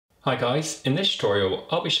Hi guys, in this tutorial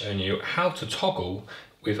I'll be showing you how to toggle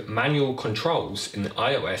with manual controls in the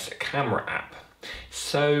iOS camera app.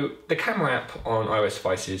 So the camera app on iOS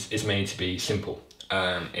devices is made to be simple.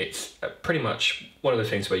 It's pretty much one of the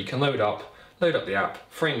things where you can load up the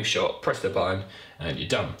app, frame your shot, press the button and you're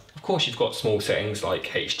done. Of course you've got small settings like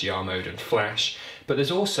HDR mode and flash, but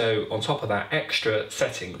there's also on top of that extra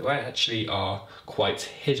settings that actually are quite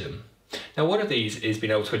hidden. Now one of these is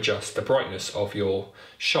being able to adjust the brightness of your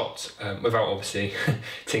shot without obviously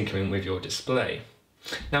tinkering with your display.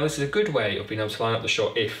 Now this is a good way of being able to line up the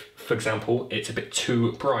shot if, for example, it's a bit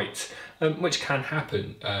too bright, which can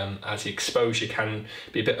happen as the exposure can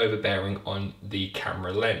be a bit overbearing on the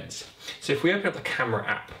camera lens. So if we open up the camera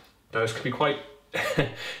app, now this can be quite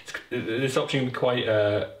this option can be quite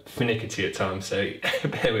finicky at times, so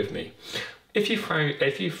bear with me. If you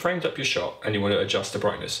framed up your shot and you want to adjust the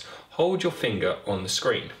brightness, hold your finger on the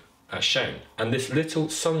screen as shown and this little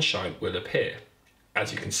sunshine will appear.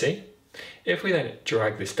 As you can see, if we then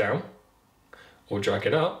drag this down or drag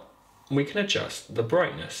it up, we can adjust the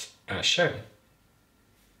brightness as shown.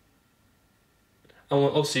 And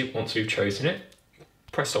obviously once we've chosen it,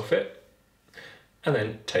 press off it and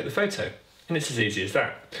then take the photo. And it's as easy as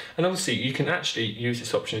that. And obviously you can actually use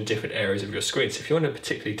this option in different areas of your screen. So if you want to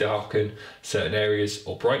particularly darken certain areas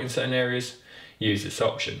or brighten certain areas, use this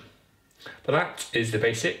option. But that is the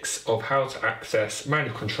basics of how to access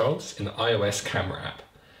manual controls in the iOS camera app.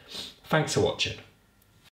 Thanks for watching.